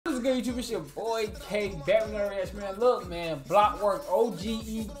good, YouTube? It's your boy K, back with another reaction, man. Look, man, BlockWork,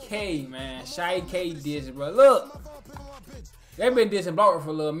 OGEK, man. SHA DISS, bro. Look, they've been dissing BlockWork for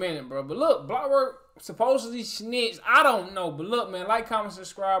a little minute, bro. But look, BlockWork supposedly snitched. I don't know, but look, man, like, comment,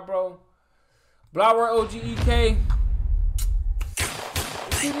 subscribe, bro. BlockWork, OGEK.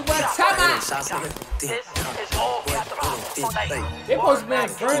 They supposed to be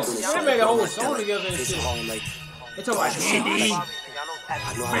friends. They made a whole song together and shit. They talk about shit.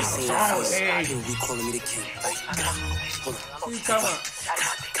 I know I'm saying people be calling me the king.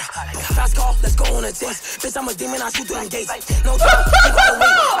 Fast call, let's go on a dance. Bitch, I'm a demon, I shoot through them gates. No time, you gotta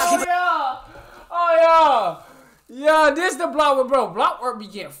wait. Oh yeah. Yeah, this the BlockWork, bro. BlockWork be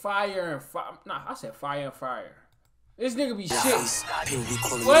getting fire and fire. Nah, I said fire and fire. This nigga be shit.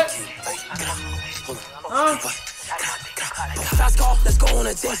 What? Huh? Fast call, let's go on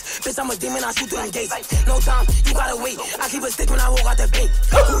a dance. Bitch, I'm a demon, I shoot through them gates. No time, you gotta wait. I keep a stick when I walk out the bank.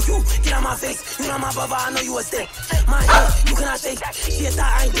 Who you? Get out my face. You not my brother, I know you a stick. My hand, you cannot shake. She a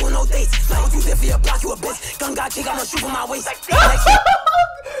thought I ain't doing no dates. Like what you did for your block, you a bitch. Gun got kick, I'ma shoot for my waist. I'ma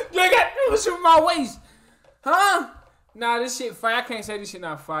shoot for my waist. Huh? Nah, this shit fire. I can't say this shit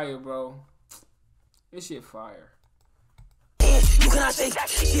not fire, bro. This shit fire. You cannot shake.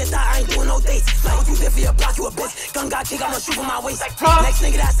 She a thought I ain't doing no dates. Like what you did for your block, you a bitch. Gun got kick, I'ma shoot for my waist. Next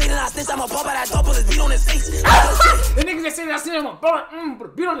nigga that say that I snitch, I'ma pop out that double his beat on his face. The nigga that say that I snitch, I'ma put a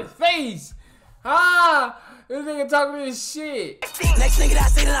beat on his face. Ah, this nigga talking this shit. Next nigga that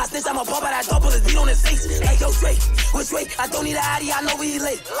say that I snitch, I'ma pop out that double his beat on his face. Hey yo, straight, which way? I don't need a Addy, I know where he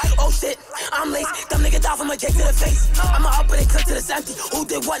late. Oh shit, I'm late. Them niggas die from a kick to the face. I'ma up and clip to the empty. Who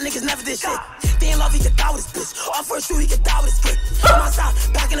did what? Niggas never did shit. They ain't love, he could die with his bitch. Off first shoot, he could die with his grip. I'm outside,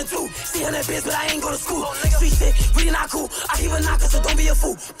 back in the two. See 100 bitch, but I ain't go to school. Street shit, really not cool. I keep a knocker, so don't be a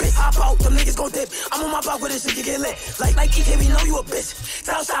fool. Bitch, hop out, them niggas gon' dip. I'm on my block with this shit, you get lit. Like EK, we know you a bitch.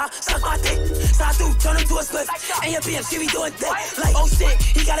 Tell SHA, suck my dick. Slide through, turn him to a split. And your BM, she be doing dick. Like, oh shit,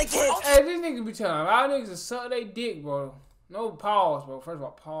 he got a kid. Hey, this nigga be telling a lot of niggas to suck they dick, bro. No pause, bro. First of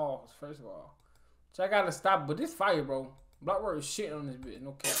all, pause. First of all. So I gotta stop, but this fire, bro. BlockWork is shit on this bitch,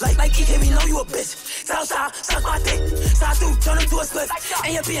 no cap. Like EK, we know you a bitch. Tell SHA, suck my dick. Slide through, turn him to a split.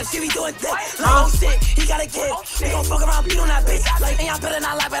 And your BM, she be doing dick. Like, oh shit, he got a kid. We gon' fuck around, beat on that bitch. Like, and y'all better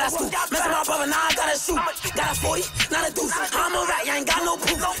not lie by that school. Mess with my brother, now I gotta shoot. Got a 40, not a deuce. I'm a rat, you ain't got no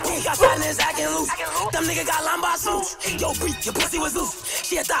proof. He got shot in his acting loose. Them nigga got line by smooch. Yo, breathe, your pussy was loose.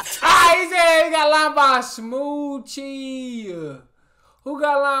 She a thought. He said he got line by Smoochie. Who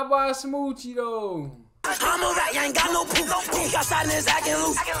got line by Smoochie, though? I'm a rat, you ain't got no proof. He got shot in his acting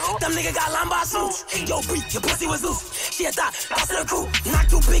loose. Them nigga got line by smooch. Yo, breathe, your pussy was loose. She a thought, pass to the crew. Not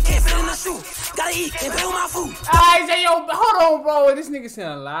too big, can't fit in the shoe. Gotta eat, can't pay with my food. He said, yo, hold on, bro. This nigga saying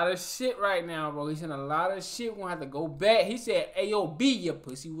a lot of shit right now, bro. He saying a lot of shit. We're gonna have to go back. He said, hey, yo, B, your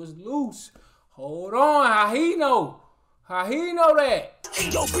pussy was loose. Hold on, how he know? How he know that?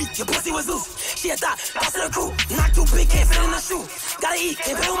 Yo, breathe, your pussy was loose. She a thought, pass to the crew. Not too big, can't fit in the shoe. Gotta eat,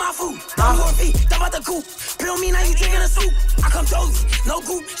 can't pay with my food. Don't you feet, dump out the coop. Pill me, now you drinking a soup. I come dozy, no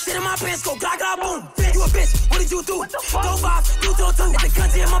goop. Shit in my pants, go glock, glock, boom. You a bitch, what did you do? Go five, you do two. The gun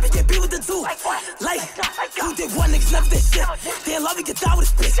to your mouth, get beat with the two. Like, you did one, niggas never did shit. They in love, he could die with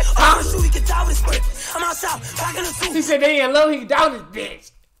his bitch. I'm gonna shoot, he could die with his grip. I'm outside, back in the soup. He said they in love, he could die with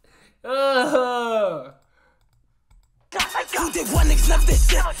his bitch. You did one, niggas never did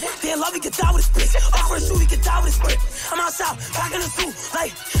shit. They in love, he could die with his bitch. Off first shoot, he could die with his grip. I'm outside, back in the suit.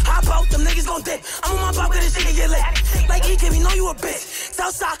 Like, hop out, them niggas gon' dip. I'm on my block with this shit and get lit. Like EK, we know you a bitch.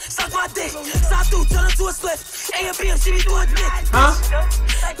 Tell SHA, suck my dick. Slide through, turn him to a split. And your BM, she be doing dick. Huh?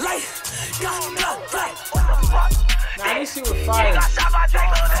 Like, yo, right. Nah, this shit was fire. Nigga got shot by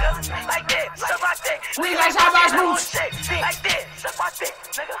dick, like this, suck my dick. Nigga got shot by smooch. Like this, suck my dick,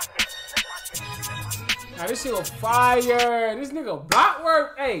 nigga. Now this shit was fire. This nigga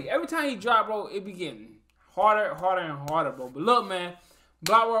BlockWork, hey, every time he drop, bro, it be getting harder, harder, and harder, bro. But look, man,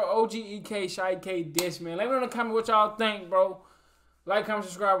 BlockWork, OGEK, SHA DISS, man. Let me know in the comment what y'all think, bro. Like, comment,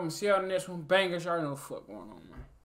 subscribe, and see y'all in the next one. Bangers, y'all know what the fuck going on, man.